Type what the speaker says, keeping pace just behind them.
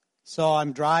So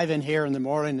I'm driving here in the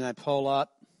morning and I pull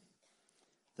up.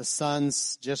 The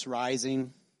sun's just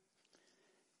rising.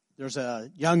 There's a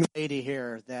young lady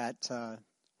here that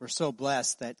we're so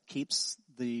blessed that keeps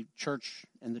the church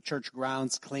and the church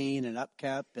grounds clean and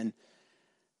upkept and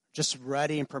just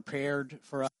ready and prepared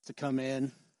for us to come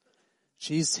in.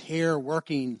 She's here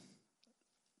working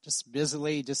just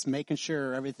busily, just making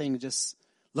sure everything just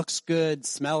looks good,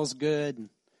 smells good.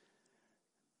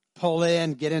 Pull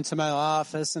in, get into my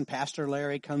office, and Pastor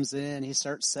Larry comes in. He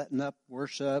starts setting up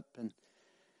worship. And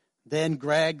then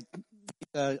Greg,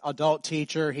 the adult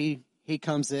teacher, he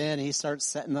comes in. He starts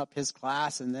setting up his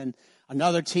class. And then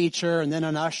another teacher, and then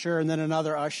an usher, and then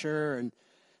another usher. And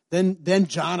then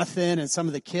Jonathan and some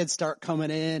of the kids start coming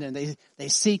in, and they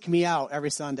seek me out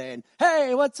every Sunday. And,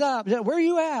 hey, what's up? Where are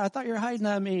you at? I thought you were hiding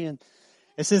on me. And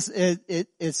it's just,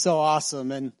 it's so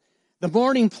awesome. And the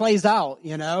morning plays out,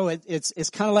 you know.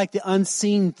 It's kind of like the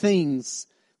unseen things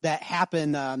that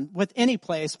happen with any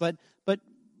place, but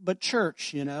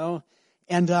church, you know.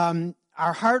 And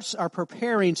our hearts are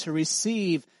preparing to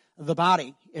receive the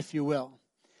body, if you will.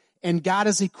 And God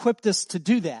has equipped us to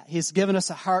do that. He's given us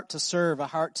a heart to serve, a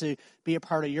heart to be a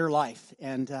part of your life,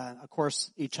 and of course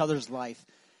each other's life.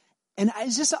 And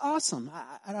it's just awesome.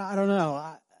 I don't know.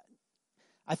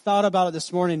 I thought about it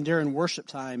this morning during worship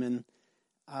time, and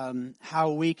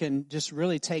how we can just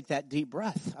really take that deep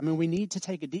breath. I mean, we need to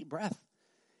take a deep breath.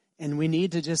 And we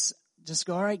need to just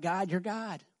go, all right, God, you're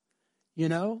God. You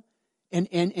know?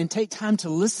 And take time to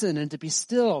listen and to be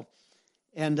still.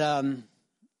 And I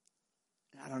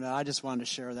don't know, I just wanted to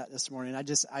share that this morning.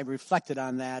 I reflected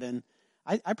on that, and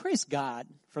I praise God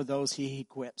for those he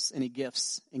equips and he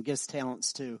gifts and gives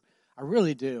talents to. I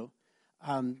really do.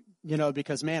 You know,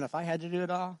 because man, if I had to do it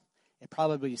all, it'd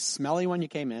probably be smelly when you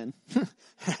came in.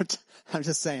 I'm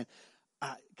just saying,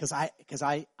 because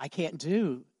I can't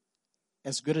do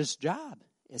as good a job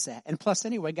as that. And plus,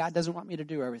 anyway, God doesn't want me to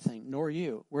do everything, nor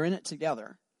you. We're in it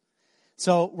together.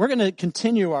 So we're going to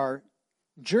continue our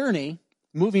journey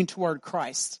moving toward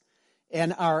Christ.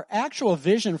 And our actual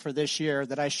vision for this year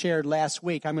that I shared last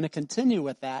week, I'm going to continue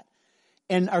with that.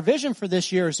 And our vision for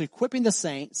this year is equipping the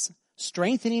saints,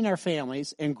 strengthening our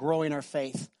families, and growing our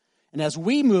faith. And as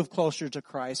we move closer to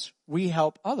Christ, we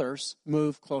help others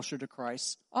move closer to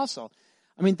Christ also.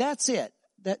 I mean, that's it.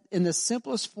 That in the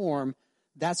simplest form,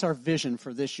 that's our vision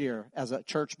for this year as a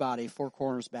church body, Four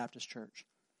Corners Baptist Church.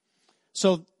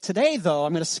 So today, though,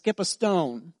 I'm going to skip a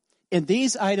stone. In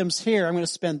these items here, I'm going to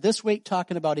spend this week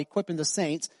talking about equipping the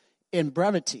saints in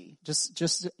brevity,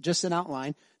 just an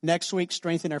outline. Next week,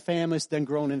 strengthen our families, then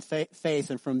growing in faith.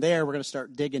 And from there, we're going to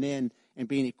start digging in and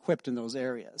being equipped in those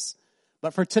areas.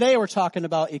 But for today, we're talking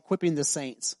about equipping the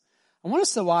saints. I want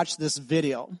us to watch this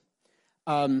video.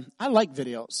 I like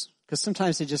videos because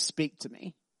sometimes they just speak to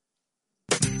me.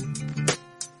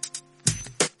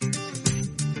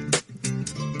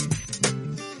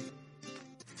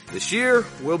 This year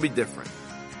will be different.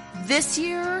 This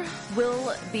year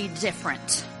will be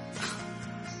different.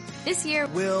 This year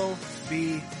will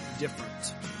be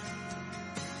different.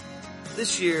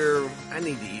 This year, I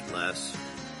need to eat less.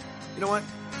 You know what?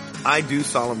 I do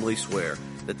solemnly swear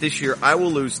that this year I will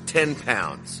lose 10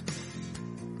 pounds.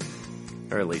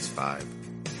 Or at least 5.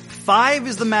 5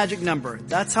 is the magic number.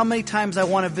 That's how many times I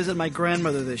want to visit my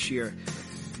grandmother this year,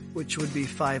 which would be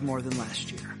 5 more than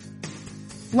last year.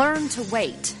 Learn to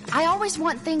wait. I always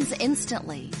want things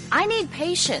instantly. I need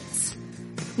patience.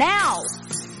 Now.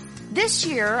 This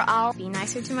year, I'll be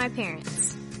nicer to my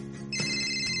parents.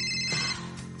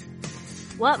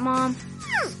 What, Mom?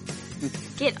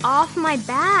 Get off my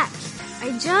back.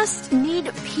 I just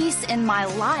need peace in my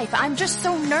life. I'm just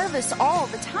so nervous all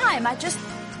the time.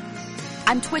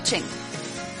 I'm twitching.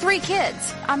 3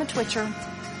 kids. I'm a twitcher.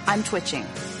 I'm twitching.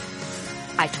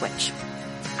 I twitch.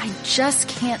 I just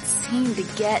can't seem to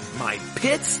get my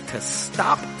pits to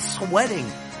stop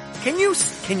sweating. Can you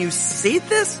see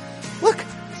this? Look,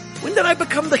 when did I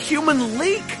become the human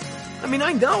leak? I mean,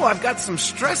 I know I've got some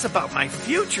stress about my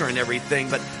future and everything,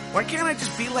 but why can't I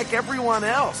just be like everyone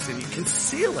else and you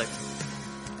conceal it?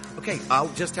 Okay, I'll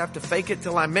just have to fake it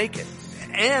till I make it.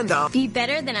 And I'll be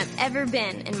better than I've ever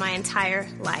been in my entire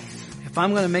life. If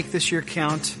I'm going to make this year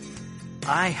count,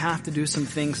 I have to do some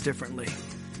things differently.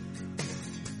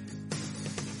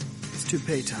 It's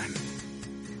toupee time.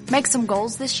 Make some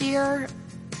goals this year.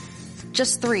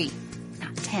 Just 3,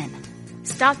 not 10.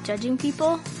 Stop judging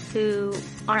people who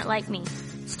aren't like me.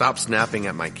 Stop snapping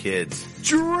at my kids.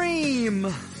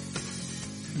 Dream!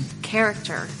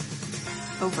 Character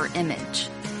over image.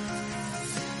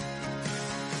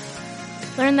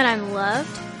 Learn that I'm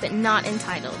loved, but not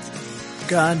entitled.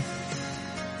 God,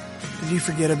 did you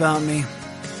forget about me?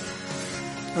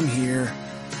 I'm here.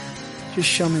 Just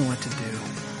show me what to do.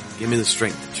 Give me the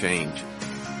strength to change.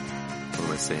 What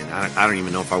am I saying? I don't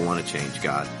even know if I want to change,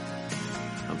 God.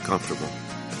 I'm comfortable.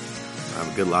 I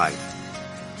have a good life.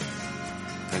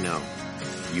 I know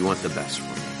you want the best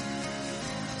for me.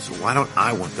 So why don't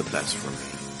I want the best for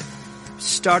me?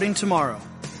 Starting tomorrow,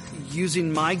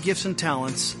 using my gifts and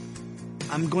talents,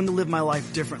 I'm going to live my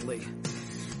life differently.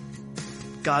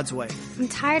 God's way. I'm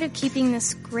tired of keeping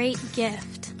this great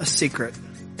gift. A secret.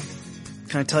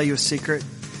 Can I tell you a secret?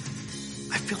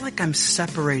 I feel like I'm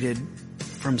separated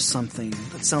from something.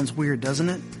 That sounds weird, doesn't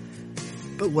it?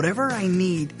 But whatever I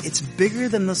need, it's bigger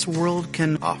than this world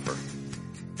can offer.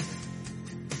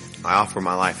 I offer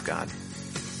my life, God.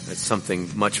 It's something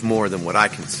much more than what I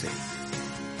can see.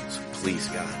 So please,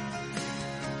 God,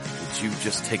 would you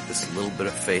just take this little bit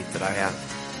of faith that I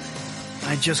have?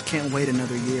 I just can't wait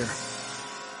another year.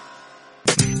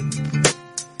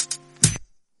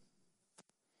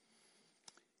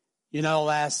 You know,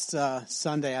 last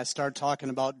Sunday I started talking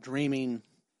about dreaming,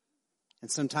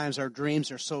 and sometimes our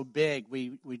dreams are so big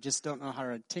we just don't know how to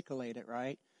articulate it,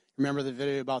 right? Remember the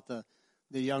video about the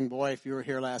young boy, if you were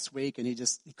here last week, and he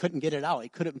couldn't get it out. He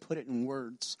couldn't put it in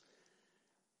words.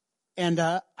 And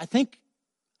I think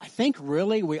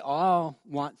really we all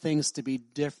want things to be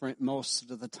different most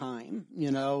of the time.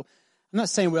 You know, I'm not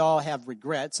saying we all have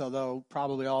regrets, although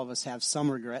probably all of us have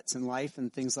some regrets in life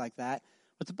and things like that.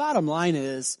 But the bottom line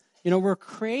is, you know, we're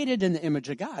created in the image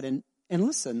of God. And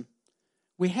listen,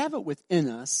 we have it within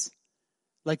us,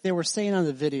 like they were saying on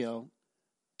the video,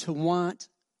 to want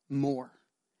more.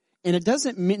 And it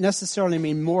doesn't necessarily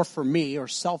mean more for me or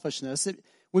selfishness.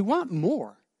 We want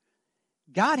more.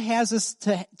 God has us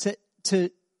to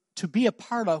be a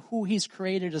part of who He's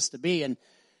created us to be.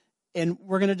 And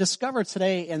we're going to discover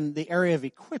today in the area of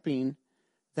equipping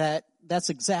that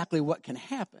that's exactly what can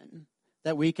happen.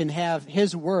 That we can have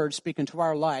His word speaking to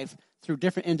our life through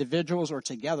different individuals or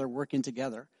together, working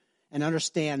together, and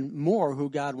understand more who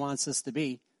God wants us to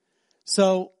be.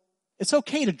 So it's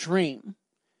okay to dream,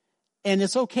 and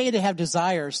it's okay to have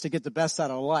desires to get the best out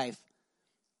of life.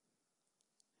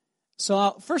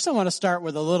 So first I want to start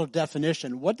with a little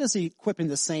definition. What does equipping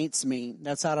the saints mean?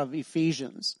 That's out of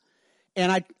Ephesians.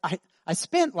 And I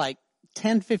spent like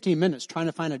 10, 15 minutes trying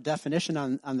to find a definition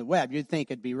on the web. You'd think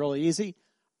it'd be really easy.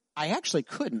 I actually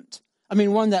couldn't. I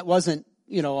mean, one that wasn't,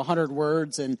 100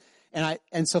 words. And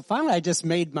so finally I just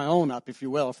made my own up, if you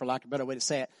will, for lack of a better way to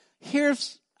say it.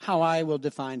 Here's how I will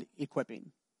define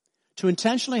equipping. To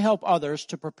intentionally help others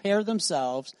to prepare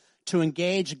themselves to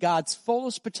engage God's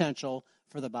fullest potential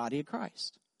for the body of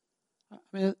Christ. I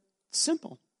mean,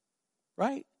 simple,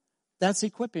 right? That's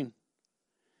equipping.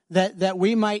 That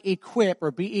we might equip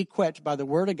or be equipped by the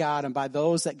Word of God and by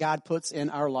those that God puts in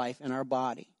our life, in our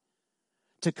body,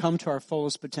 to come to our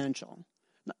fullest potential.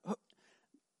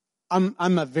 I'm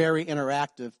a very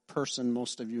interactive person,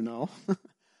 most of you know.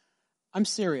 I'm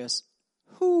serious.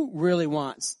 Who really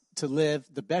wants to live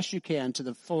the best you can to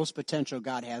the fullest potential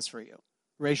God has for you?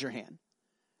 Raise your hand.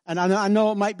 And I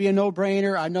know it might be a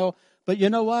no-brainer, but you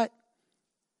know what?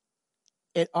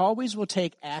 It always will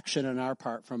take action on our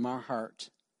part, from our heart,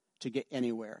 to get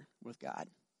anywhere with God.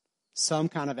 Some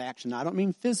kind of action. I don't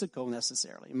mean physical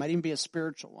necessarily. It might even be a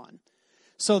spiritual one.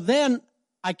 So then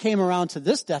I came around to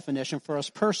this definition for us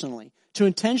personally. To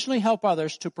intentionally help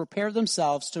others to prepare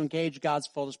themselves to engage God's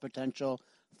fullest potential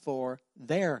for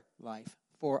their life,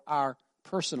 for our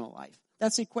personal life.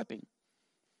 That's equipping.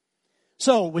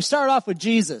 So we start off with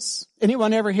Jesus.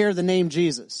 Anyone ever hear the name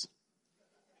Jesus?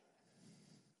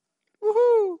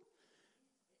 Woohoo!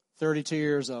 32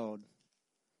 years old.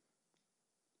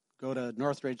 Go to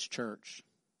Northridge Church.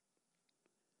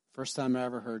 First time I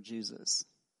ever heard Jesus.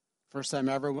 First time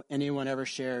anyone ever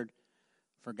shared,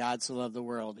 for God so loved the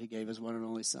world, He gave His one and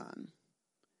only Son.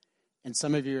 And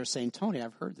some of you are saying, Tony,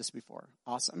 I've heard this before.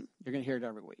 Awesome. You're going to hear it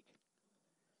every week.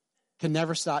 Can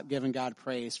never stop giving God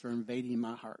praise for invading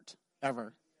my heart,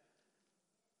 ever.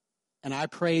 And I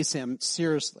praise Him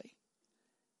seriously.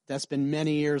 That's been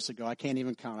many years ago. I can't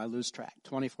even count. I lose track.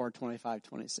 24, 25,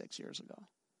 26 years ago.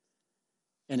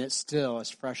 And it still is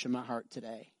fresh in my heart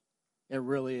today. It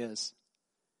really is.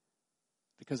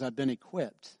 Because I've been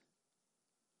equipped.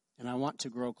 And I want to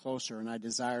grow closer, and I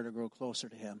desire to grow closer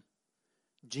to Him.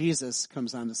 Jesus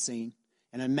comes on the scene.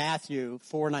 And in Matthew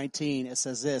 4:19, it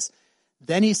says this,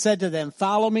 Then He said to them,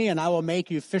 Follow me, and I will make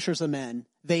you fishers of men.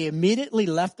 They immediately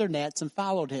left their nets and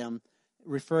followed Him,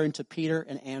 referring to Peter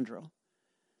and Andrew.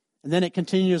 And then it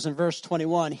continues in verse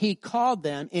 21. He called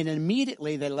them, and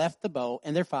immediately they left the boat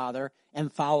and their father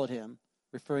and followed Him,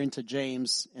 referring to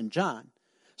James and John.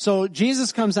 So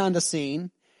Jesus comes on the scene.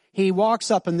 he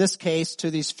walks up in this case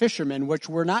to these fishermen, which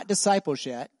were not disciples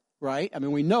yet, right? I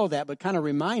mean, we know that, but kind of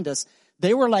remind us,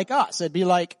 they were like us. It'd be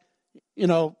like,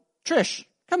 Trish,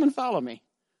 come and follow me,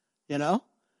 You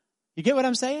get what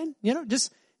I'm saying?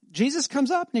 Just Jesus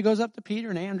comes up and he goes up to Peter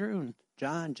and Andrew and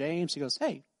John, James. He goes,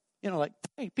 hey,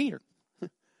 hey, Peter.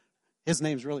 His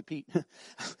name's really Pete.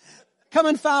 Come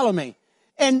and follow me.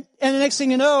 And the next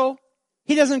thing you know,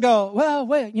 he doesn't go, well,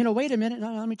 wait a minute.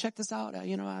 No, let me check this out.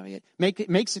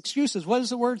 Makes excuses. What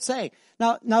does the word say?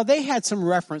 Now they had some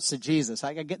reference to Jesus.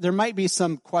 There might be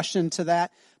some question to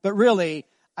that, but really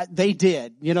they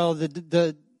did.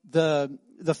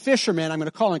 The fishermen, I'm going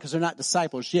to call them because they're not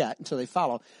disciples yet until they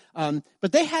follow.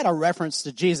 But they had a reference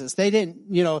to Jesus. They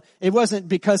didn't, it wasn't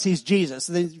because he's Jesus,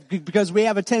 because we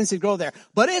have a tendency to go there.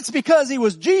 But it's because he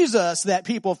was Jesus that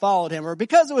people followed him, or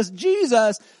because it was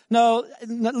Jesus. No,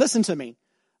 listen to me.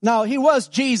 Now, he was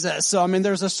Jesus, so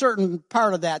there's a certain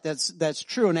part of that that's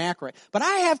true and accurate. But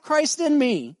I have Christ in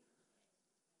me.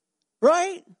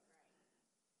 Right?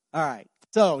 All right.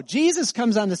 So Jesus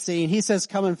comes on the scene. He says,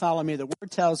 come and follow me. The word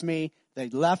tells me they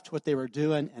left what they were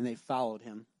doing and they followed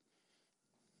him.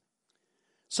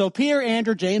 So Peter,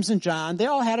 Andrew, James, and John, they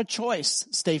all had a choice.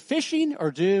 Stay fishing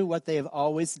or do what they have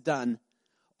always done.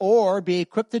 Or be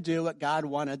equipped to do what God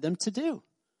wanted them to do.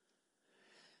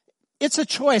 It's a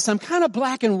choice. I'm kind of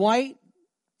black and white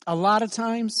a lot of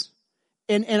times.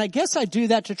 And I guess I do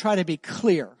that to try to be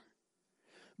clear.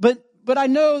 But I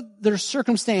know there's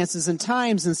circumstances and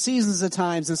times and seasons of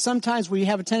times, and sometimes we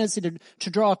have a tendency to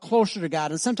draw closer to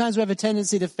God, and sometimes we have a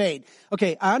tendency to fade.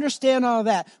 Okay, I understand all of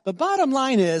that, but bottom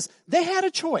line is, they had a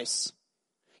choice.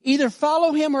 Either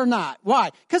follow him or not.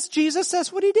 Why? Because Jesus,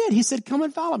 that's what he did. He said, come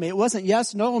and follow me. It wasn't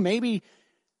yes, no, maybe.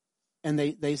 And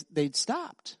they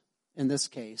stopped in this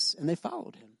case, and they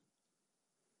followed him.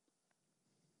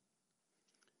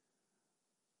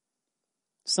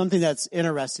 Something that's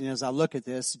interesting as I look at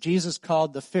this, Jesus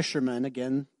called the fishermen,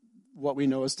 again, what we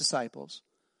know as disciples,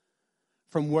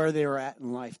 from where they were at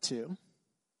in life too.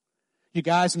 You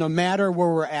guys, no matter where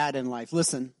we're at in life,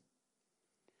 listen,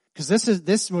 because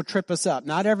this will trip us up.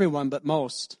 Not everyone, but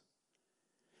most.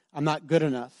 I'm not good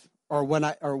enough, or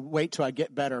wait till I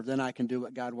get better, then I can do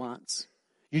what God wants.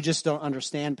 You just don't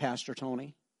understand, Pastor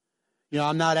Tony.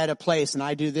 I'm not at a place, and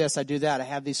I do this, I do that. I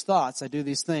have these thoughts, I do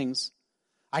these things.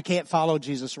 I can't follow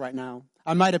Jesus right now.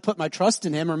 I might have put my trust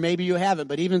in him, or maybe you haven't,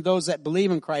 but even those that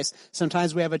believe in Christ,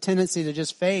 sometimes we have a tendency to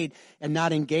just fade and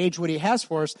not engage what he has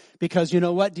for us, because you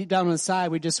know what? Deep down inside,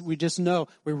 we just know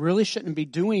we really shouldn't be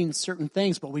doing certain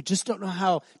things, but we just don't know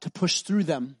how to push through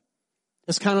them.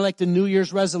 It's kind of like the New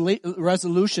Year's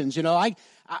resolutions.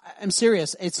 I'm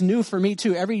serious. It's new for me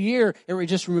too. Every year, it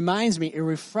just reminds me, it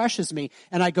refreshes me.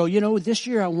 And I go, this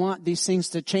year I want these things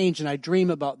to change, and I dream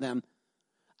about them.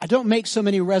 I don't make so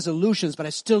many resolutions, but I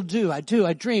still do. I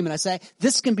dream, and I say,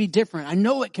 this can be different. I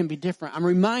know it can be different. I'm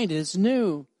reminded it's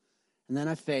new. And then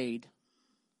I fade.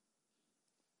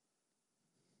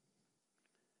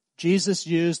 Jesus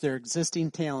used their existing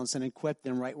talents and equipped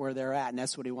them right where they're at, and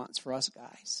that's what he wants for us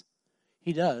guys.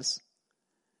 He does.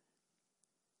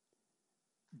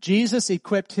 Jesus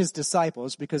equipped his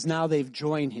disciples because now they've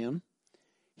joined him.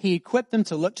 He equipped them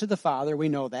to look to the Father. We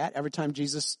know that. Every time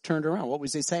Jesus turned around, what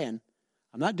was he saying?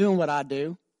 I'm not doing what I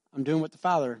do. I'm doing what the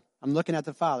Father. I'm looking at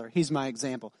the Father. He's my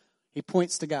example. He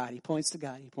points to God. He points to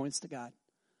God. He points to God.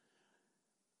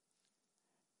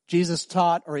 Jesus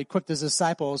taught or equipped his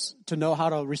disciples to know how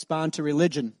to respond to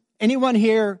religion. Anyone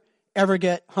here ever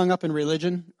get hung up in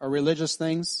religion or religious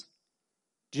things?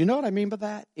 Do you know what I mean by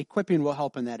that? Equipping will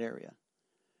help in that area.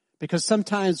 Because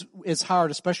sometimes it's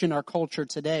hard, especially in our culture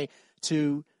today,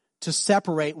 to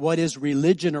separate what is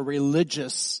religion or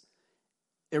religious.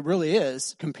 It really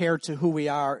is, compared to who we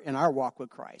are in our walk with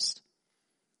Christ.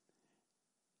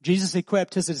 Jesus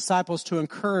equipped his disciples to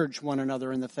encourage one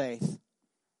another in the faith.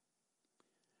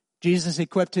 Jesus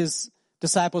equipped his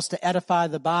disciples to edify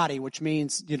the body, which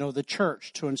means, the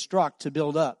church, to instruct, to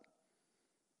build up.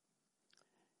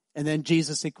 And then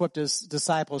Jesus equipped his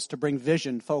disciples to bring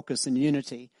vision, focus, and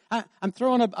unity. I'm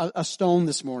throwing a stone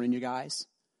this morning, you guys.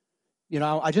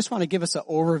 I just want to give us an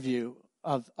overview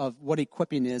of what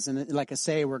equipping is. And like I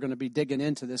say, we're going to be digging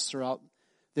into this throughout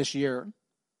this year.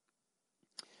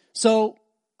 So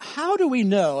how do we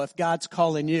know if God's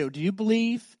calling you? Do you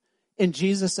believe in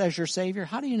Jesus as your Savior?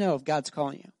 How do you know if God's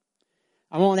calling you?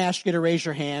 I won't ask you to raise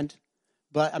your hand,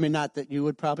 but not that you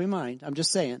would probably mind. I'm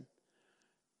just saying.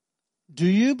 Do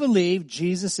you believe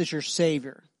Jesus is your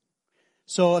Savior?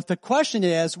 So if the question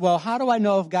is, well, how do I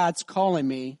know if God's calling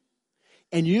me?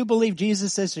 And you believe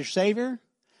Jesus is your Savior?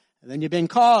 And then you've been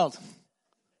called.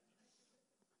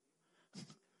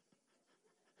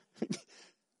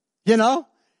 You know?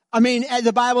 I mean,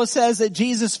 the Bible says that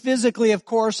Jesus physically, of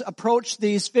course, approached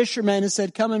these fishermen and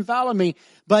said, come and follow me.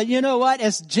 But you know what?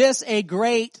 It's just a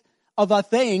great of a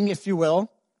thing, if you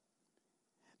will,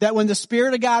 that when the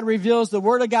Spirit of God reveals the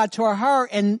Word of God to our heart,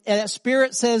 and that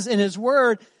Spirit says in His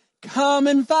Word, come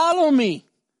and follow me.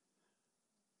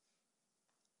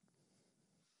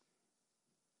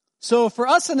 So for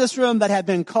us in this room that have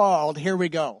been called, here we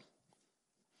go.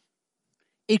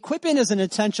 Equipping is an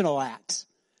intentional act.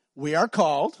 We are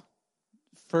called,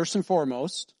 first and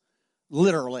foremost,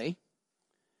 literally.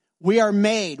 We are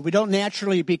made. We don't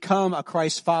naturally become a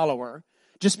Christ follower.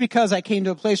 Just because I came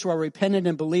to a place where I repented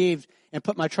and believed and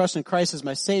put my trust in Christ as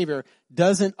my Savior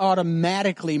doesn't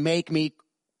automatically make me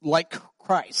like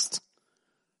Christ.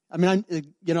 I mean,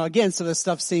 again, some of this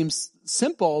stuff seems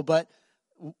simple, but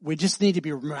we just need to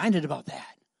be reminded about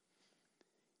that.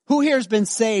 Who here has been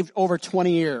saved over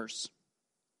 20 years?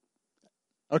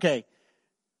 Okay.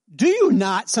 Do you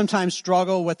not sometimes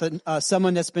struggle with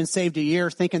someone that's been saved a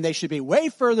year thinking they should be way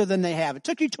further than they have? It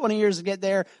took you 20 years to get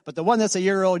there, but the one that's a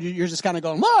year old, you're just kind of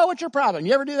going, whoa, what's your problem?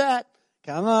 You ever do that?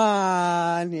 Come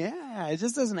on. Yeah, it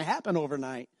just doesn't happen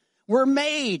overnight. We're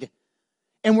made.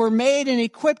 And we're made and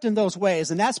equipped in those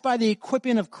ways. And that's by the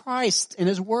equipping of Christ and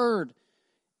His Word.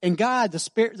 And God, the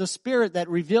Spirit that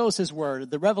reveals His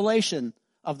Word, the revelation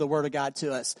of the Word of God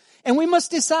to us. And we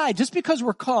must decide, just because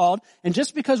we're called, and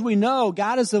just because we know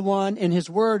God is the one in His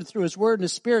Word, through His Word and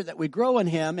His Spirit, that we grow in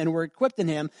Him and we're equipped in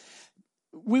Him,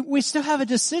 we still have a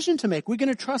decision to make. We're going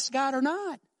to trust God or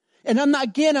not. And I'm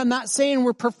not saying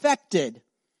we're perfected.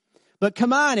 But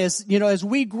come on, as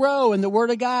we grow in the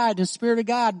Word of God and the Spirit of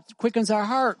God quickens our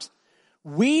hearts,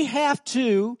 we have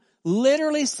to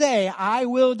literally say, I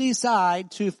will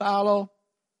decide to follow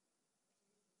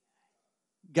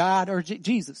God or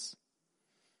Jesus.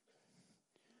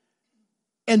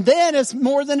 And then it's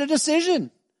more than a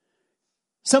decision.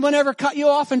 Someone ever cut you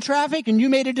off in traffic and you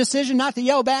made a decision not to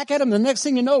yell back at them? The next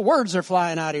thing you know, words are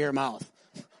flying out of your mouth.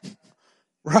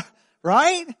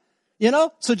 Right?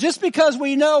 So just because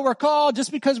we know we're called,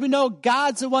 just because we know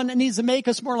God's the one that needs to make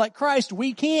us more like Christ,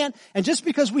 we can't. And just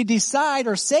because we decide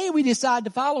or say we decide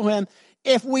to follow Him,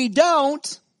 if we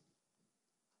don't,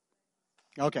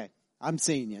 okay, I'm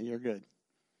seeing you. You're good.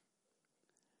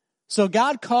 So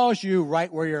God calls you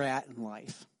right where you're at in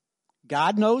life.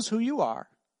 God knows who you are.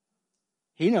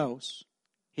 He knows.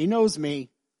 He knows me.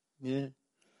 Yeah.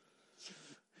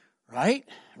 Right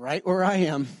where I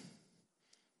am.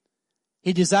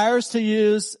 He desires to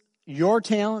use your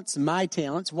talents, my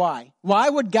talents. Why? Why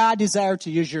would God desire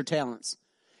to use your talents?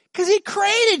 Because He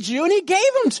created you and He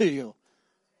gave them to you.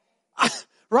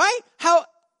 Right?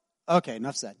 Okay,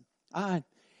 enough said.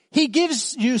 He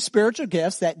gives you spiritual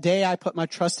gifts. That day I put my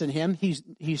trust in Him.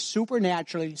 He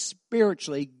supernaturally,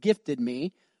 spiritually gifted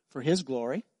me for His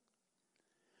glory.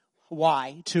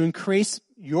 Why? To increase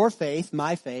your faith,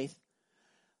 my faith,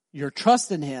 your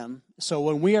trust in Him. So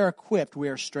when we are equipped, we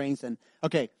are strengthened.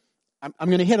 Okay, I'm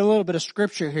going to hit a little bit of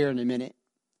scripture here in a minute.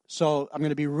 So I'm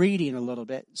going to be reading a little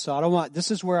bit. So this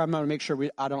is where I'm going to make sure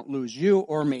I don't lose you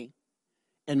or me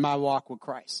in my walk with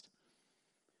Christ.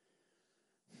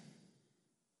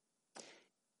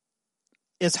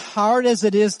 As hard as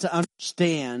it is to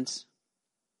understand,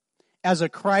 as a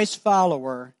Christ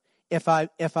follower, if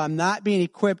I'm not being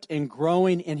equipped and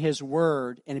growing in His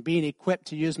Word and being equipped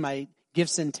to use my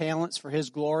gifts and talents for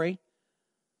His glory,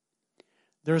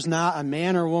 there's not a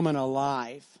man or woman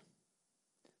alive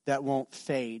that won't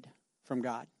fade from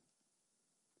God.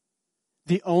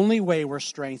 The only way we're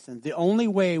strengthened, the only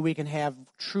way we can have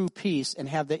true peace and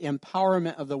have the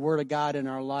empowerment of the Word of God in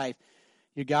our life,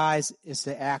 you guys, is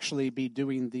to actually be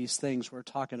doing these things we're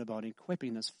talking about,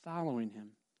 equipping us, following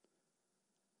Him.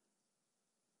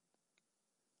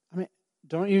 I mean,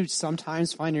 don't you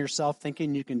sometimes find yourself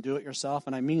thinking you can do it yourself?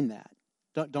 And I mean that.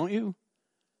 Don't you?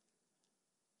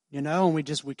 And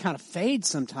we kind of fade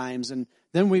sometimes, and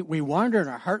then we wonder, and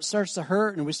our heart starts to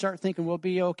hurt, and we start thinking we'll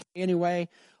be okay anyway.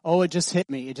 Oh, it just hit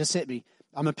me.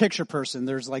 I'm a picture person.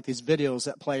 There's like these videos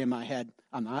that play in my head.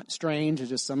 I'm not strange. It's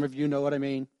just some of you know what I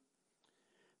mean.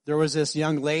 There was this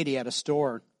young lady at a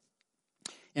store,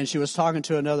 and she was talking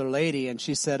to another lady, and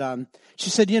she said, I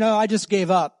just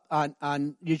gave up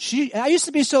on you. I used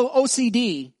to be so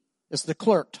OCD. It's the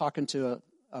clerk talking to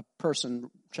a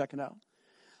person checking out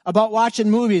about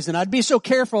watching movies, and I'd be so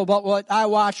careful about what I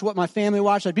watched, what my family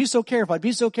watched. I'd be so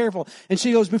careful. And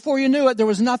she goes, before you knew it, there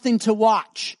was nothing to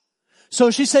watch.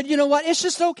 So she said, you know what? It's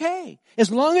just okay.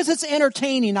 As long as it's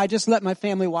entertaining, I just let my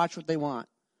family watch what they want.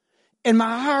 And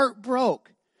my heart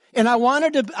broke. And I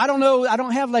wanted to, I don't know, I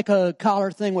don't have like a collar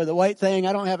thing with a white thing.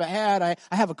 I don't have a hat.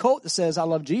 I have a coat that says I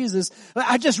love Jesus. But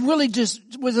I just really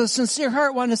with a sincere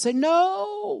heart wanted to say,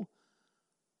 no.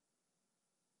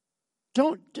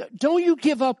 Don't you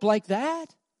give up like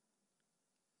that.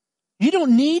 You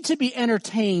don't need to be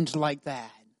entertained like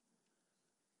that.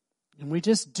 And we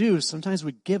just do. Sometimes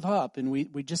we give up and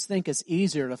we just think it's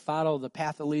easier to follow the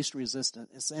path of least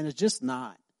resistance. And it's just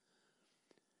not.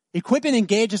 Equipping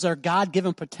engages our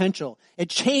God-given potential. It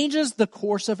changes the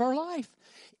course of our life.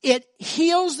 It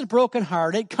heals the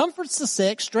brokenhearted, comforts the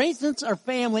sick, strengthens our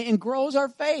family, and grows our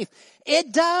faith.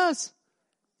 It does.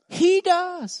 He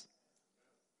does.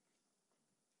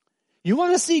 You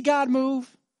want to see God move?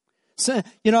 So,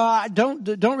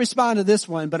 don't respond to this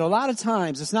one, but a lot of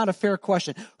times it's not a fair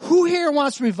question. Who here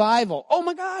wants revival? Oh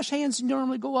my gosh, hands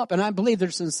normally go up, and I believe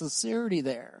there's some sincerity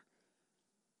there.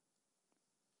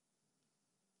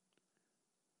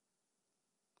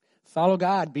 Follow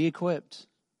God, be equipped,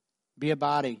 be a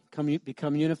body,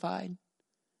 become unified.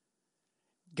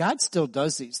 God still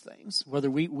does these things, whether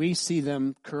we see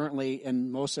them currently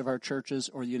in most of our churches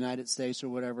or the United States or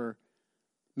whatever.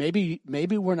 Maybe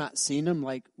we're not seeing them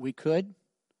like we could.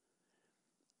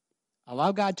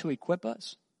 Allow God to equip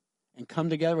us and come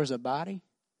together as a body,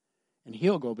 and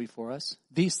He'll go before us.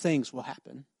 These things will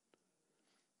happen.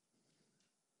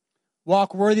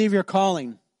 Walk worthy of your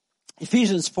calling.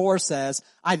 Ephesians 4 says,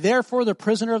 I therefore, the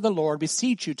prisoner of the Lord,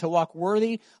 beseech you to walk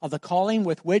worthy of the calling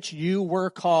with which you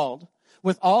were called,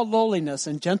 with all lowliness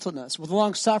and gentleness, with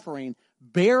long suffering,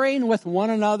 bearing with one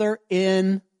another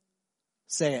in,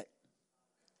 say it,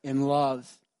 in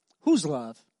love. Whose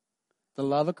love? The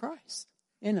love of Christ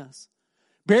in us.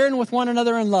 Bearing with one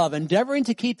another in love, endeavoring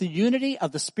to keep the unity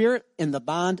of the Spirit in the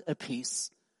bond of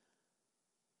peace.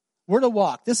 We're to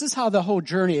walk. This is how the whole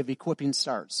journey of equipping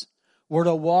starts. We're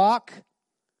to walk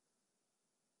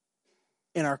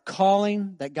in our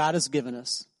calling that God has given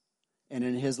us and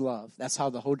in His love. That's how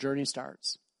the whole journey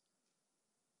starts.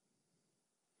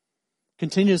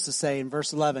 Continues to say in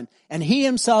verse 11, and He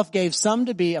Himself gave some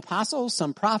to be apostles,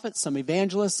 some prophets, some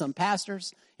evangelists, some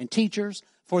pastors and teachers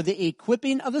for the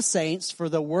equipping of the saints, for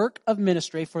the work of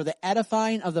ministry, for the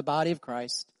edifying of the body of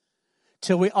Christ,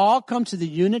 till we all come to the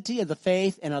unity of the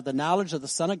faith and of the knowledge of the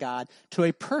Son of God, to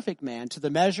a perfect man, to the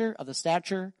measure of the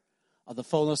stature of the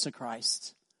fullness of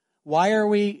Christ. Why are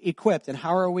we equipped and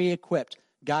how are we equipped?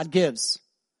 God gives.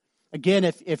 Again,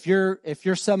 if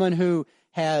you're someone who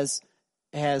has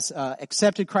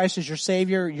accepted Christ as your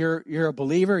Savior, you're a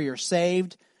believer, you're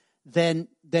saved, then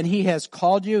He has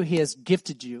called you, He has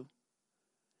gifted you.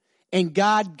 And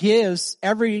God gives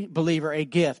every believer a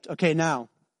gift. Okay, now,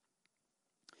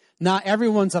 not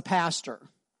everyone's a pastor.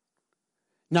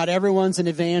 Not everyone's an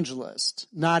evangelist.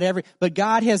 But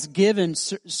God has given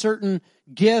certain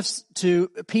gifts to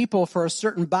people for a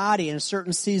certain body in a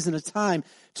certain season of time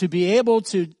to be able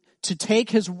to take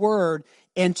His word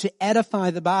and to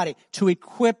edify the body, to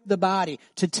equip the body,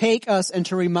 to take us and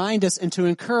to remind us and to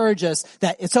encourage us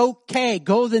that it's okay,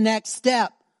 go the next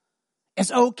step.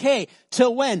 It's okay.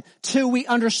 Till when? Till we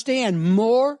understand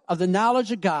more of the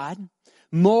knowledge of God,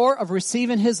 more of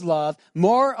receiving His love,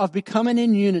 more of becoming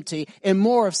in unity, and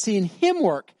more of seeing Him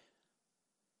work.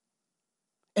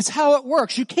 It's how it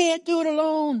works. You can't do it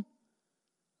alone.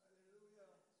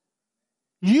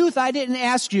 Youth, I didn't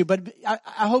ask you, but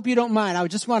I hope you don't mind.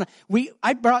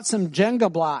 I brought some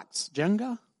Jenga blocks.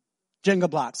 Jenga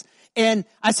blocks. And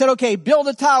I said, okay, build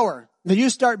a tower. Then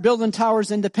you start building towers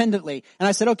independently. And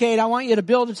I said, okay, I want you to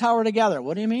build a tower together.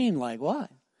 What do you mean? Like what?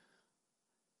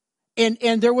 And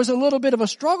there was a little bit of a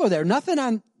struggle there. Nothing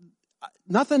on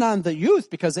the youth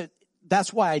because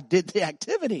that's why I did the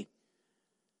activity.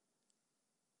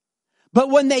 But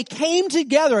when they came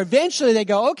together, eventually they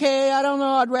go, okay, I don't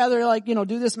know, I'd rather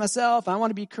do this myself. I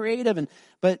want to be creative.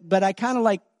 But I kind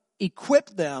of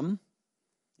equipped them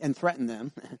and threatened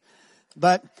them.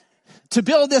 But to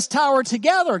build this tower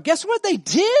together, guess what they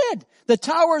did? The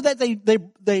tower that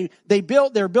they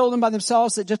built, they were building by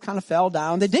themselves. It just kind of fell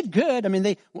down. They did good. I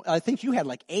mean, I think you had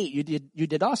 8. You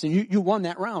did awesome. You won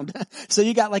that round. So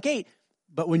you got 8.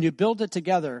 But when you build it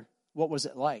together, what was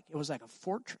it like? It was like a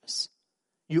fortress.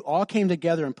 You all came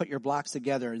together and put your blocks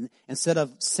together and instead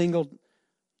of single.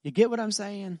 You get what I'm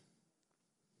saying?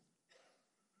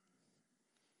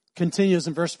 Continues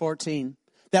in verse 14.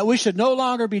 That we should no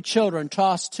longer be children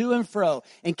tossed to and fro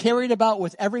and carried about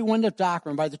with every wind of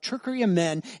doctrine by the trickery of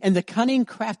men and the cunning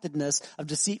craftedness of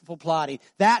deceitful plotting.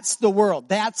 That's the world.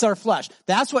 That's our flesh.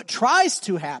 That's what tries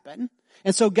to happen.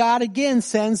 And so God again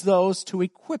sends those to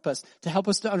equip us, to help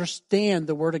us to understand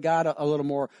the Word of God a little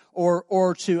more,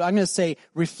 or to, I'm going to say,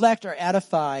 reflect or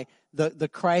edify the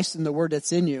Christ and the Word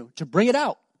that's in you, to bring it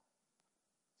out.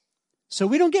 So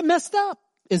we don't get messed up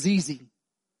as easy.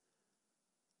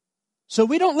 So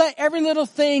we don't let every little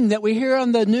thing that we hear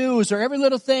on the news or every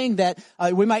little thing that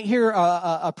we might hear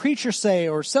a preacher say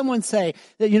or someone say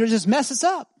that, just mess us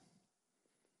up.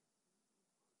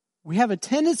 We have a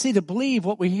tendency to believe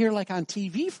what we hear like on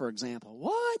TV, for example.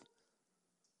 What?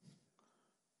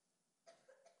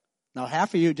 Now,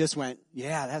 half of you just went,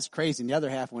 yeah, that's crazy. And the other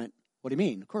half went, what do you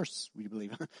mean? Of course we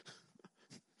believe.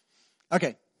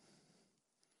 Okay.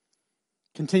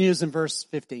 Continues in verse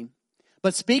 15.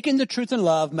 But speaking the truth in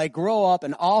love may grow up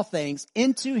in all things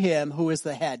into him who is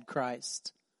the head,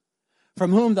 Christ,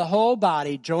 from whom the whole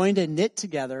body, joined and knit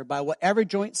together by what every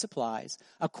joint supplies,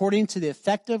 according to the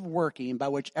effective working by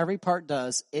which every part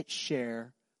does its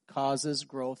share, causes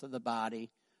growth of the body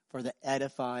for the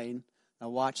edifying, now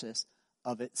watch this,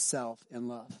 of itself in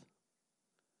love.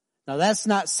 Now that's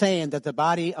not saying that the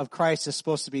body of Christ is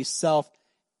supposed to be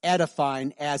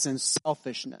self-edifying as in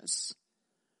selfishness.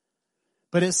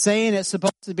 But it's saying it's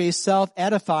supposed to be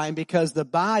self-edifying because the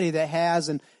body that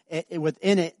has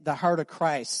within it the heart of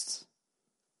Christ.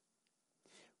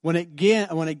 When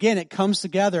again it comes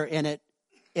together and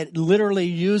it literally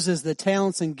uses the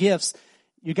talents and gifts.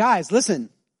 You guys,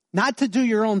 listen, not to do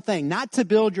your own thing, not to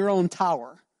build your own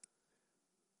tower.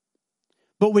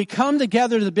 But we come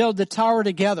together to build the tower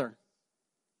together.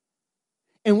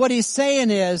 And what he's saying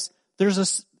is there's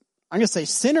I'm going to say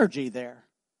synergy there.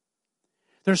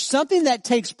 There's something that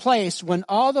takes place when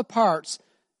all the parts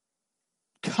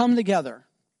come together.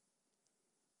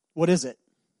 What is it?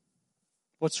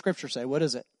 What's Scripture say? What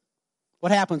is it?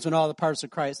 What happens when all the parts of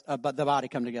Christ, but the body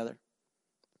come together?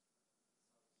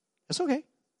 It's okay.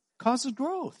 Causes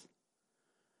growth.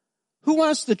 Who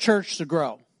wants the church to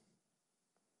grow?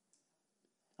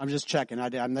 I'm just checking. I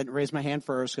didn't raise my hand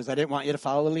first because I didn't want you to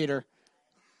follow the leader.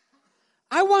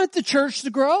 I want the church to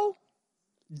grow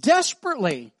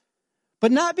desperately.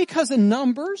 But not because of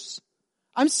numbers.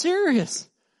 I'm serious.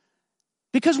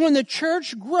 Because when the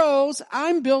church grows,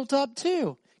 I'm built up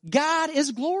too. God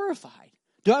is glorified.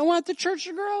 Do I want the church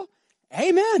to grow?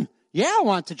 Amen. Yeah, I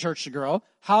want the church to grow.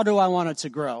 How do I want it to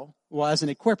grow? Well, as an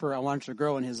equiper, I want it to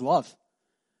grow in His love.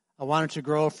 I want it to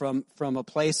grow from a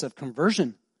place of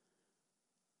conversion,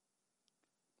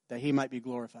 that He might be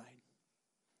glorified.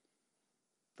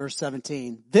 Verse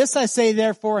 17, this I say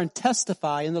therefore and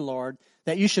testify in the Lord,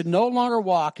 that you should no longer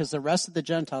walk as the rest of the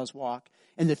Gentiles walk,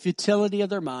 in the futility of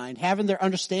their mind, having their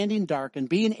understanding darkened,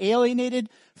 being alienated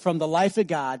from the life of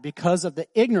God because of the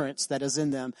ignorance that is in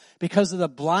them, because of the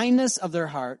blindness of their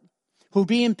heart, who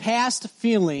being past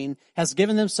feeling has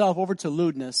given themselves over to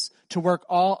lewdness, to work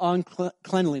all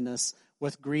uncleanliness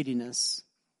with greediness.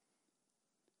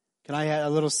 Can I add a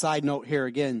little side note here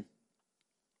again?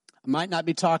 I might not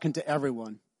be talking to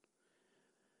everyone.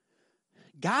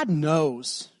 God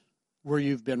knows where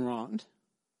you've been wronged.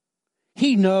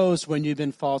 He knows when you've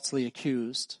been falsely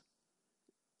accused,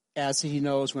 as He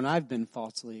knows when I've been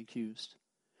falsely accused.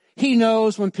 He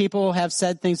knows when people have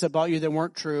said things about you that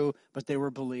weren't true, but they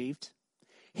were believed.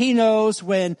 He knows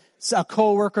when a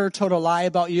coworker told a lie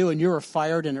about you and you were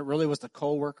fired and it really was the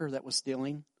coworker that was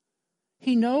stealing.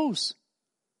 He knows.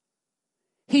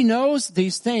 He knows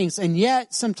these things, and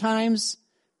yet sometimes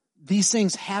these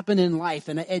things happen in life.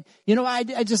 And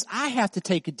I have to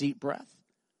take a deep breath.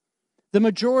 The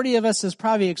majority of us is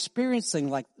probably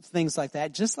experiencing things like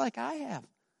that, just like I have.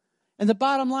 And the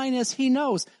bottom line is He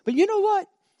knows. But you know what?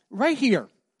 Right here,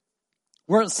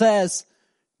 where it says,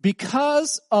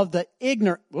 because of the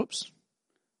ignorant, whoops,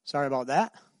 sorry about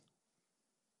that.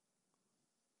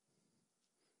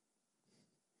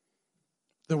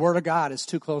 The Word of God is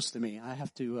too close to me. I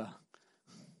have to,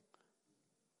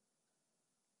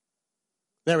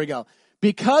 there we go.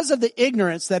 Because of the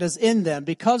ignorance that is in them,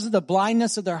 because of the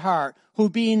blindness of their heart, who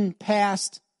being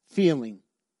past feeling.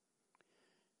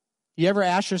 You ever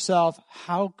ask yourself,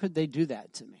 how could they do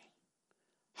that to me?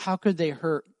 How could they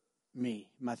hurt me,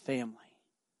 my family?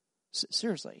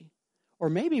 Seriously. Or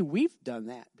maybe we've done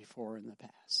that before in the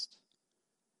past.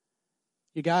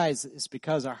 You guys, it's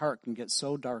because our heart can get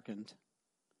so darkened.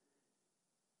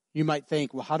 You might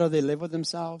think, well, how do they live with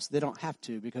themselves? They don't have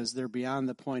to, because they're beyond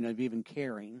the point of even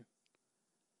caring.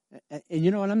 And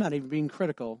you know what? I'm not even being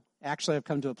critical. Actually, I've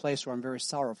come to a place where I'm very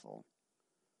sorrowful.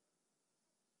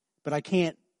 But I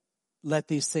can't let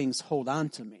these things hold on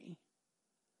to me.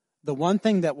 The one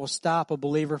thing that will stop a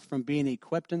believer from being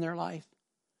equipped in their life,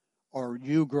 or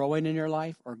you growing in your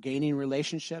life, or gaining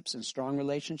relationships and strong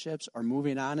relationships, or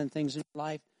moving on in things in your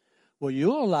life, will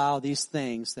you allow these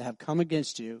things that have come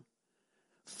against you,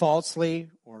 falsely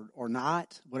or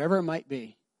not, whatever it might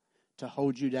be, to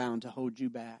hold you down, to hold you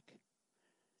back?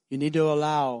 You need to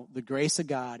allow the grace of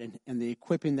God and the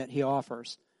equipping that he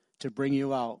offers to bring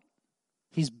you out.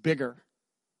 He's bigger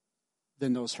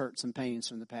than those hurts and pains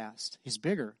from the past. He's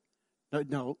bigger.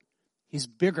 No, he's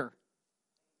bigger.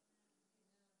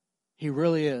 He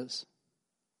really is.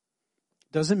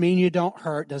 Doesn't mean you don't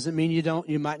hurt. Doesn't mean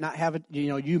you might not have a,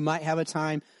 you might have a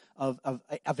time of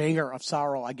anger, of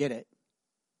sorrow. I get it.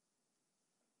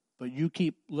 But you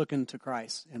keep looking to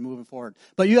Christ and moving forward.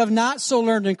 But you have not so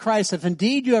learned in Christ, if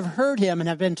indeed you have heard him and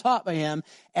have been taught by him,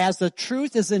 as the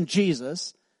truth is in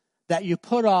Jesus, that you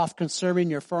put off concerning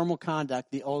your former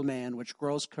conduct the old man, which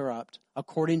grows corrupt,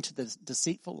 according to the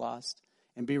deceitful lust,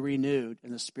 and be renewed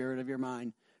in the spirit of your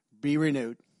mind. Be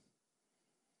renewed.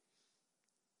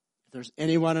 If there's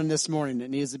anyone in this morning that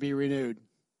needs to be renewed,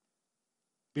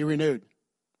 be renewed.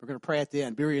 We're going to pray at the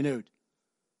end. Be renewed.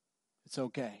 It's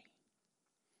okay.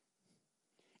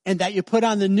 And that you put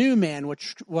on the new man,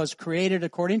 which was created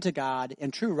according to God in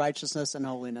true righteousness and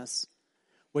holiness.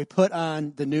 We put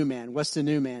on the new man. What's the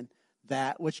new man?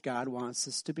 That which God wants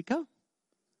us to become.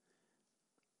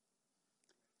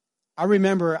 I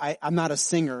remember, I'm not a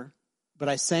singer, but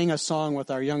I sang a song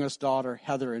with our youngest daughter,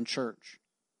 Heather, in church.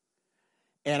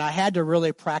 And I had to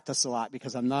really practice a lot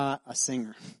because I'm not a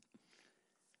singer.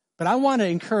 But I want to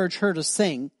encourage her to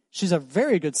sing. She's a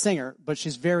very good singer, but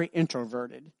she's very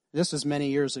introverted. This was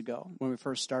many years ago when we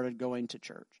first started going to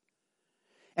church.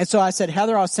 And so I said,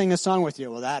 Heather, I'll sing a song with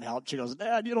you. Well, that helped. She goes,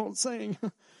 Dad, you don't sing.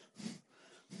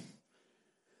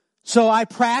 So I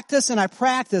practiced and I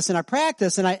practiced and I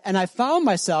practiced, and I found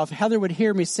myself, Heather would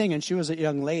hear me sing, and she was a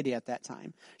young lady at that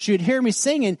time. She would hear me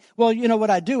singing. Well, you know what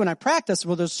I do when I practice?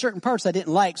 Well, there's certain parts I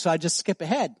didn't like, so I'd just skip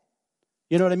ahead.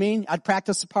 You know what I mean? I'd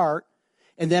practice a part,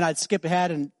 and then I'd skip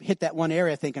ahead and hit that one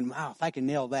area thinking, wow, if I can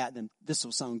nail that, then this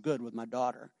will sound good with my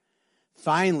daughter.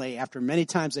 Finally, after many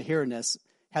times of hearing this,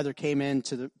 Heather came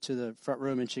into the front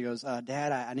room and she goes,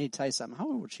 Dad, I need to tell you something. How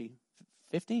old was she?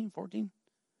 15, 14?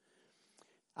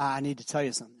 I need to tell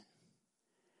you something.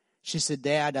 She said,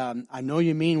 Dad, I know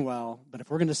you mean well, but if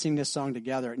we're going to sing this song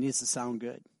together, it needs to sound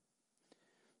good.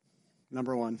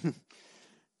 Number one.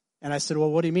 And I said,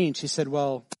 well, what do you mean? She said,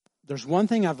 well, there's one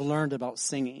thing I've learned about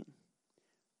singing.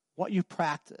 What you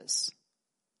practice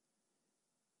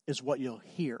is what you'll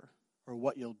hear or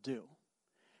what you'll do.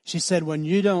 She said, when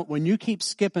you keep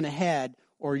skipping ahead,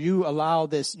 or you allow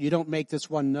this, you don't make this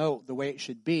one note the way it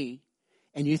should be,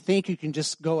 and you think you can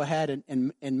just go ahead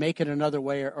and make it another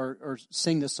way, or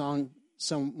sing the song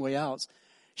some way else.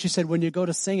 She said, when you go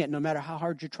to sing it, no matter how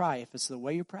hard you try, if it's the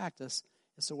way you practice,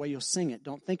 it's the way you'll sing it.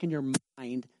 Don't think in your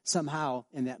mind somehow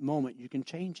in that moment you can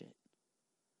change it.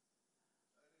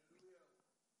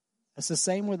 It's the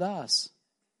same with us.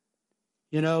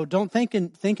 Don't think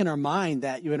in our mind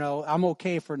that, I'm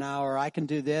okay for now, or I can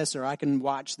do this, or I can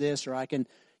watch this, or I can,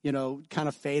 kind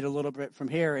of fade a little bit from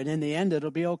here. And in the end, it'll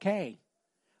be okay.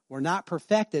 We're not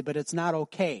perfected, but it's not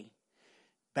okay.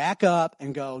 Back up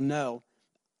and go, no,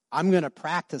 I'm going to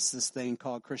practice this thing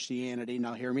called Christianity.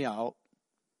 Now hear me out.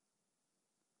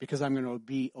 Because I'm going to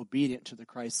be obedient to the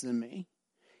Christ in me.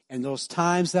 And those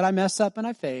times that I mess up and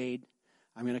I fade,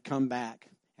 I'm going to come back.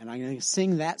 And I'm going to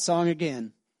sing that song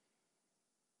again.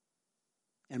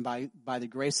 And by the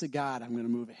grace of God, I'm going to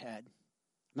move ahead.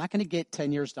 I'm not going to get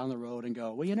 10 years down the road and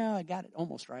go, well, I got it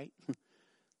almost right.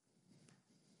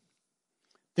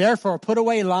 Therefore, put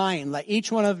away lying. Let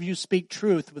each one of you speak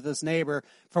truth with his neighbor,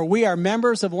 for we are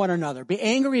members of one another. Be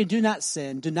angry and do not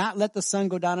sin. Do not let the sun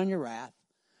go down on your wrath,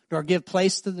 nor give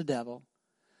place to the devil.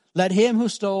 Let him who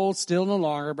stole steal no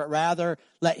longer, but rather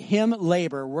let him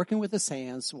labor, working with his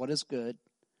hands what is good,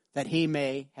 that he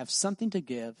may have something to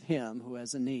give him who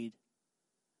has a need.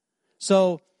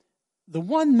 So the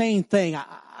one main thing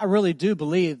I really do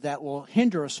believe that will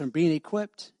hinder us from being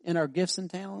equipped in our gifts and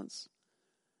talents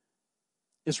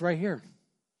is right here.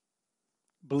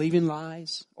 Believing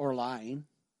lies or lying.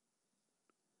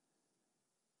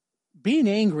 Being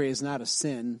angry is not a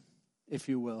sin, if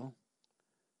you will.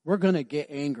 We're going to get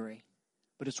angry,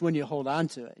 but it's when you hold on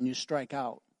to it and you strike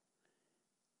out.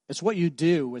 It's what you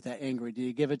do with that anger. Do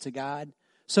you give it to God?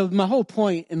 So my whole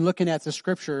point in looking at the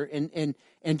scripture, and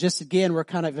just again, we're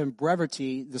kind of in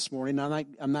brevity this morning.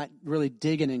 I'm not really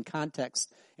digging in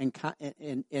context and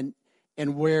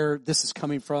where this is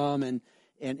coming from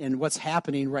and what's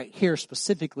happening right here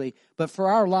specifically. But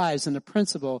for our lives, and the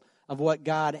principle of what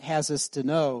God has us to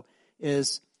know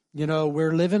is,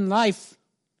 we're living life.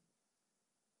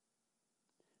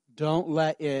 Don't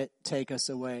let it take us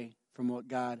away from what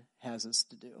God has us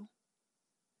to do.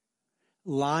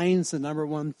 Lying's the number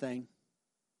one thing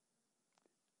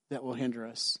that will hinder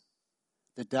us.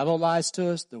 The devil lies to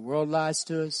us. The world lies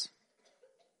to us.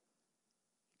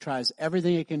 tries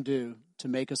everything it can do to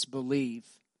make us believe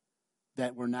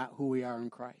that we're not who we are in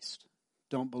Christ.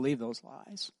 Don't believe those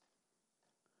lies.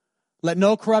 Let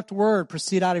no corrupt word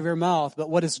proceed out of your mouth, but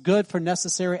what is good for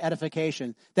necessary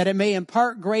edification, that it may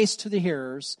impart grace to the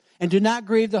hearers. And do not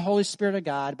grieve the Holy Spirit of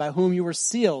God, by whom you were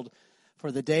sealed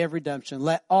for the day of redemption.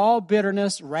 Let all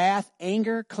bitterness, wrath,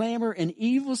 anger, clamor, and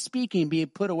evil speaking be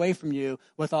put away from you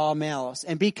with all malice.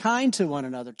 And be kind to one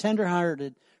another,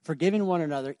 tenderhearted, forgiving one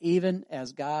another, even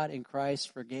as God in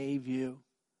Christ forgave you.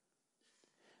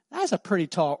 That's a pretty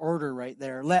tall order right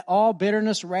there. Let all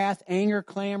bitterness, wrath, anger,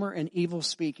 clamor, and evil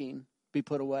speaking be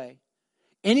put away.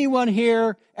 Anyone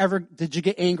here did you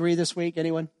get angry this week?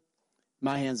 Anyone?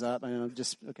 My hand's up. I know,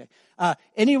 just, okay.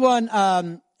 Anyone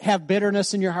have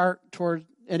bitterness in your heart toward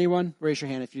anyone? Raise your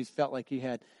hand if you felt like you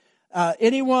had.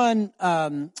 Anyone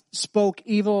spoke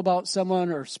evil about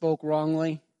someone or spoke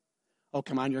wrongly? Oh,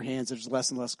 come on, your hands. There's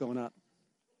less and less going up.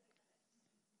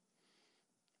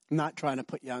 I'm not trying to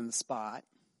put you on the spot.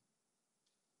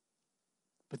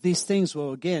 But these things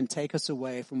will, again, take us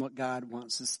away from what God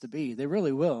wants us to be. They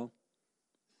really will.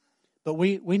 But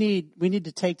we need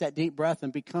to take that deep breath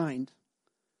and be kind.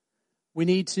 We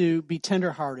need to be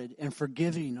tenderhearted and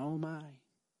forgiving. Oh, my.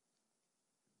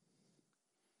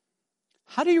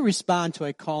 How do you respond to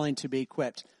a calling to be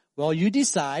equipped? Well, you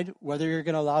decide whether you're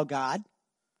going to allow God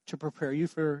to prepare you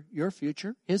for your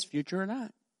future, his future or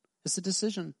not. It's a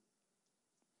decision.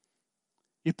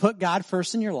 You put God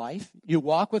first in your life. You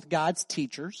walk with God's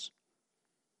teachers.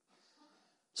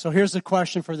 So here's the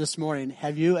question for this morning.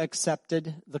 Have you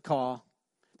accepted the call?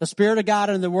 The Spirit of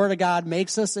God and the Word of God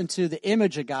makes us into the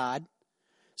image of God.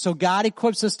 So God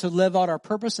equips us to live out our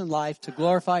purpose in life, to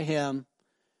glorify him.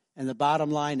 And the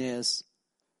bottom line is,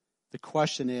 the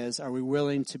question is, are we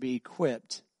willing to be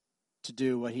equipped to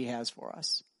do what he has for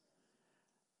us?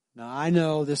 Now, I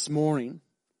know this morning,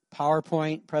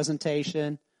 PowerPoint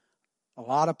presentation, a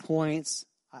lot of points.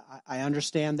 I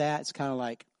understand that. It's kind of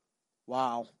like,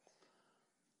 wow.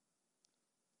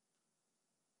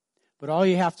 But all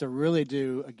you have to really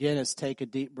do, again, is take a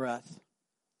deep breath.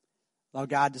 Allow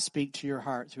God to speak to your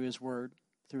heart through his word,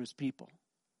 through his people.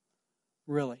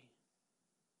 Really.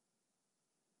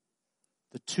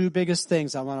 The two biggest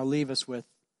things I want to leave us with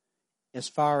as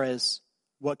far as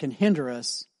what can hinder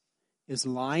us is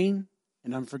lying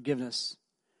and unforgiveness.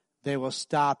 They will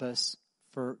stop us,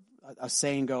 for a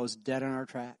saying goes, dead in our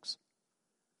tracks.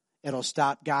 It'll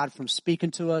stop God from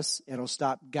speaking to us. It'll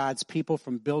stop God's people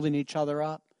from building each other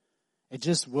up. It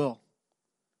just will.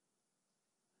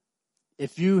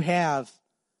 If you have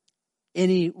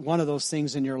any one of those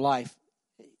things in your life,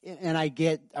 and I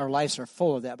get our lives are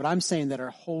full of that, but I'm saying that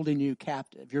are holding you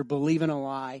captive. You're believing a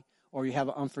lie or you have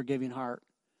an unforgiving heart.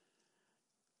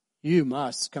 You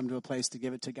must come to a place to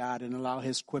give it to God and allow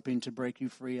his equipping to break you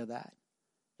free of that.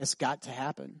 It's got to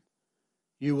happen.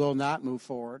 You will not move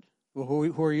forward. Well,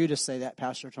 who are you to say that,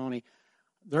 Pastor Tony?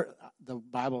 The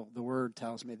Bible, the Word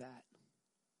tells me that.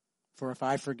 For if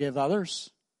I forgive others,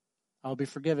 I'll be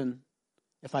forgiven.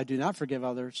 If I do not forgive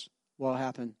others, what will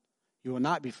happen? You will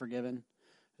not be forgiven.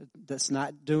 That's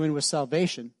not doing with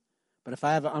salvation. But if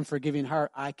I have an unforgiving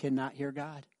heart, I cannot hear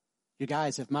God. You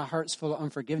guys, if my heart's full of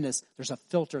unforgiveness, there's a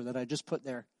filter that I just put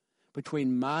there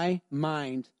between my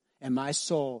mind and my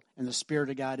soul and the Spirit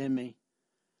of God in me.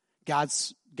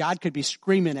 God could be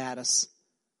screaming at us.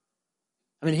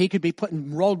 I mean, he could be putting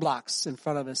roadblocks in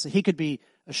front of us. He could be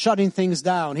shutting things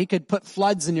down. He could put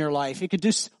floods in your life. He could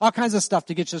do all kinds of stuff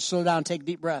to get you to slow down, take a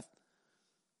deep breath.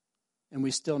 And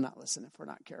we still not listen if we're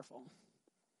not careful.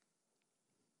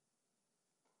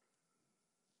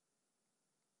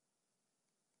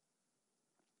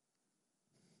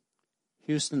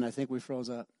 Houston, I think we froze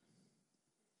up.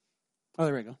 Oh,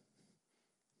 there we go.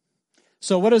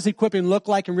 So what does equipping look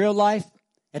like in real life?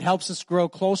 It helps us grow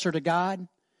closer to God.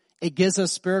 It gives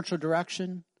us spiritual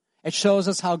direction. It shows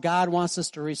us how God wants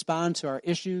us to respond to our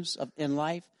issues in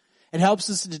life. It helps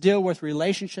us to deal with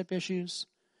relationship issues.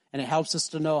 And it helps us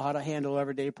to know how to handle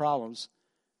everyday problems.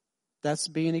 That's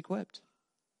being equipped.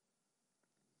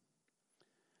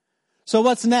 So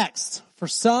what's next? For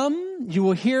some, you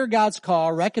will hear God's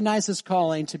call, recognize his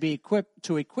calling to be equipped,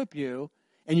 to equip you,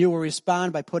 and you will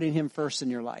respond by putting him first in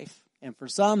your life. And for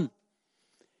some,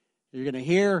 you're going to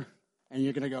hear and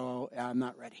you're going to go, oh, I'm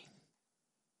not ready.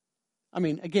 I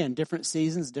mean, again, different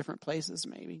seasons, different places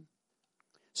maybe.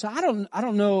 So I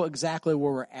don't know exactly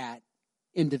where we're at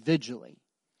individually,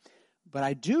 but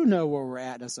I do know where we're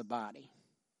at as a body.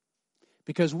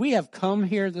 Because we have come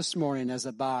here this morning as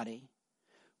a body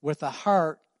with a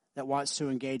heart that wants to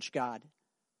engage God.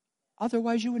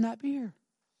 Otherwise, you would not be here.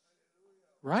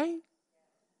 Right?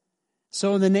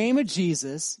 So in the name of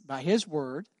Jesus, by his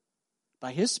word,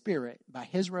 by his Spirit, by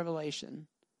his revelation,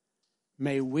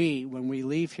 may we, when we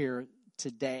leave here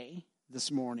today,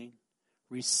 this morning,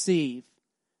 receive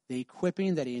the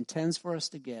equipping that he intends for us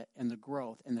to get, and the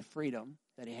growth and the freedom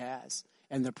that he has,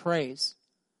 and the praise,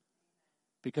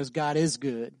 because God is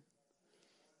good.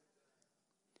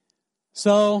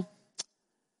 So,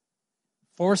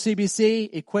 for CBC,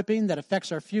 equipping that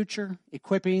affects our future,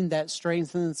 equipping that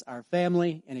strengthens our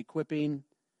family, and equipping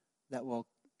that will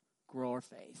grow our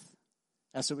faith.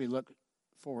 That's what we look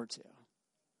forward to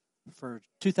for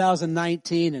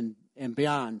 2019 and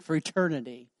beyond, for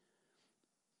eternity.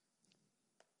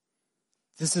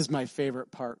 This is my favorite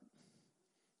part.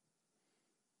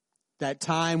 That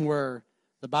time where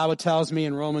the Bible tells me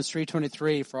in Romans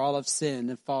 3:23, for all have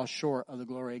sinned and fall short of the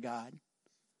glory of God.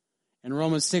 And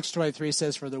Romans 6:23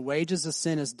 says, for the wages of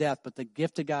sin is death, but the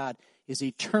gift of God is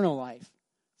eternal life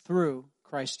through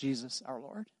Christ Jesus our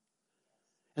Lord.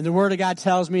 And the Word of God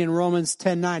tells me in Romans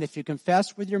 10:9, if you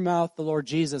confess with your mouth the Lord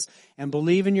Jesus and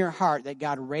believe in your heart that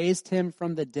God raised him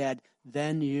from the dead,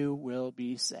 then you will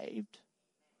be saved.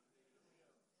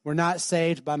 We're not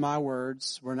saved by my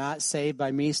words. We're not saved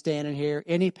by me standing here.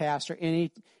 Any pastor,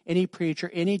 any preacher,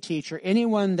 any teacher,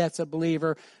 anyone that's a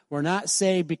believer. We're not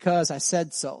saved because I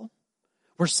said so.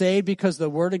 We're saved because the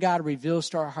Word of God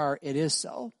reveals to our heart it is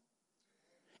so.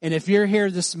 And if you're here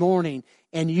this morning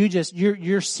and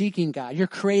you're seeking God, you're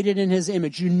created in his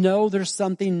image, you know there's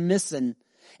something missing,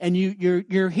 and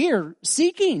you're here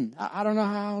seeking. I don't know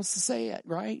how else to say it,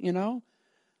 right? You know?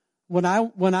 When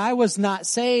I was not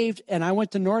saved and I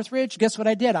went to Northridge, guess what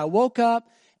I did? I woke up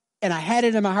and I had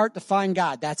it in my heart to find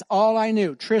God. That's all I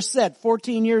knew. Trish said,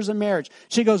 14 years of marriage.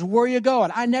 She goes, where are you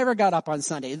going? I never got up on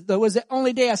Sunday. That was the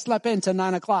only day I slept in till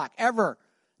 9 o'clock, ever.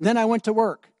 Then I went to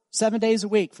work 7 days a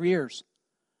week for years.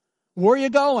 Where are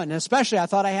you going? And especially, I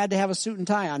thought I had to have a suit and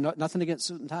tie on. Nothing against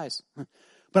suit and ties.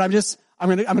 But I'm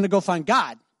going to go find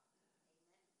God.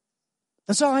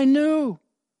 That's all I knew.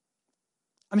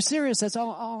 I'm serious. That's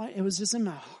all it was just in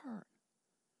my heart.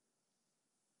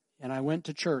 And I went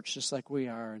to church just like we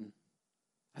are, and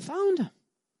I found him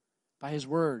by his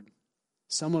word,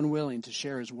 someone willing to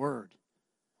share his word.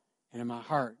 And in my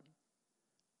heart,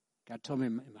 God told me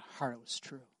in my heart it was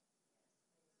true.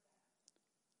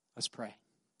 Let's pray.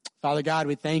 Father God,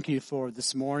 we thank you for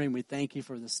this morning. We thank you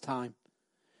for this time.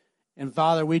 And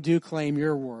Father, we do claim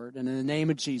your word. And in the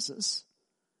name of Jesus,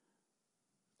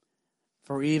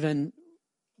 for even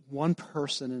one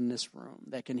person in this room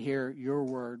that can hear your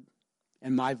word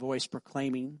and my voice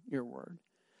proclaiming your word,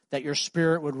 that your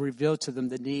Spirit would reveal to them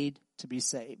the need to be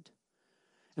saved.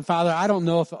 And Father, I don't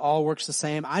know if it all works the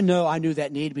same. I know I knew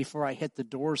that need before I hit the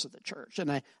doors of the church.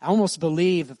 And I almost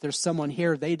believe if there's someone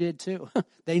here, they did too.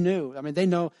 They knew. I mean, they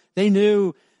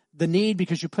knew the need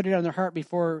because you put it on their heart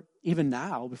before, even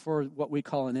now, before what we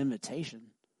call an invitation.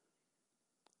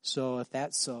 So if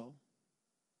that's so,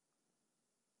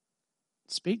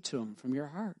 speak to them from your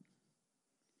heart.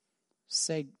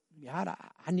 Say, God,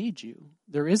 I need you.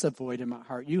 There is a void in my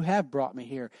heart. You have brought me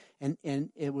here. And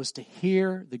it was to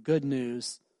hear the good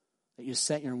news that you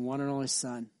sent your one and only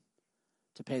Son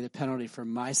to pay the penalty for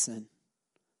my sin,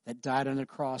 that died on the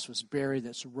cross, was buried,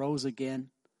 that's rose again,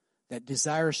 that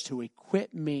desires to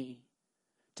equip me,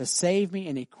 to save me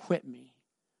and equip me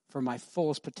for my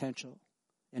fullest potential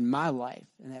in my life,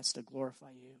 and that's to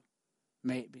glorify you.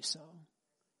 May it be so.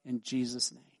 In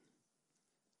Jesus' name,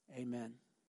 amen.